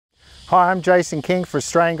Hi, I'm Jason King for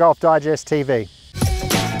Australian Golf Digest TV.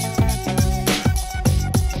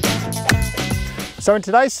 So in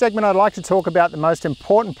today's segment, I'd like to talk about the most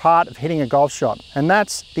important part of hitting a golf shot, and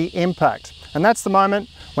that's the impact. And that's the moment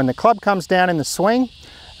when the club comes down in the swing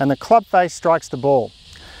and the club face strikes the ball.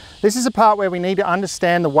 This is a part where we need to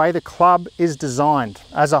understand the way the club is designed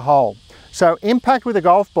as a whole. So impact with a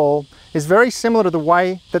golf ball is very similar to the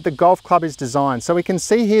way that the golf club is designed. So we can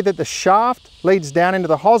see here that the shaft leads down into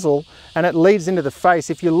the hosel and it leads into the face.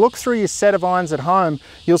 If you look through your set of irons at home,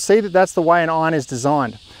 you'll see that that's the way an iron is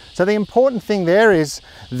designed. So the important thing there is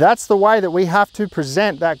that's the way that we have to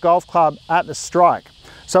present that golf club at the strike.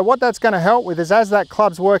 So what that's going to help with is as that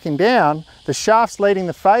club's working down, the shaft's leading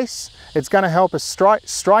the face, it's going to help us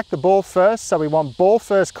strike the ball first. So we want ball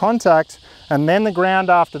first contact and then the ground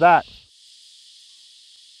after that.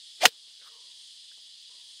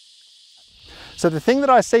 So the thing that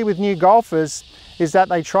I see with new golfers is that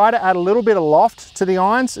they try to add a little bit of loft to the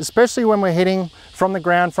irons, especially when we're hitting from the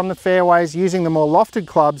ground, from the fairways, using the more lofted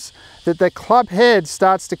clubs, that the club head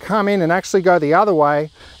starts to come in and actually go the other way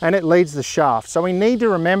and it leads the shaft. So we need to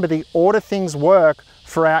remember the order things work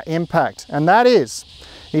for our impact. And that is,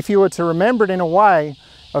 if you were to remember it in a way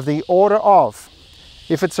of the order of,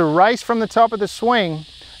 if it's a race from the top of the swing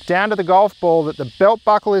down to the golf ball, that the belt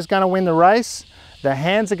buckle is going to win the race, the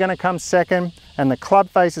hands are going to come second, and the club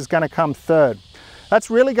face is going to come third. That's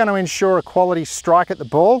really going to ensure a quality strike at the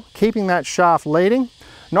ball, keeping that shaft leading,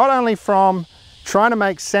 not only from trying to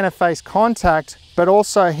make center face contact, but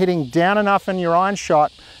also hitting down enough in your iron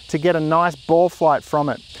shot to get a nice ball flight from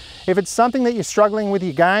it. If it's something that you're struggling with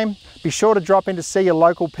your game, be sure to drop in to see your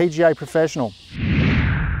local PGA professional.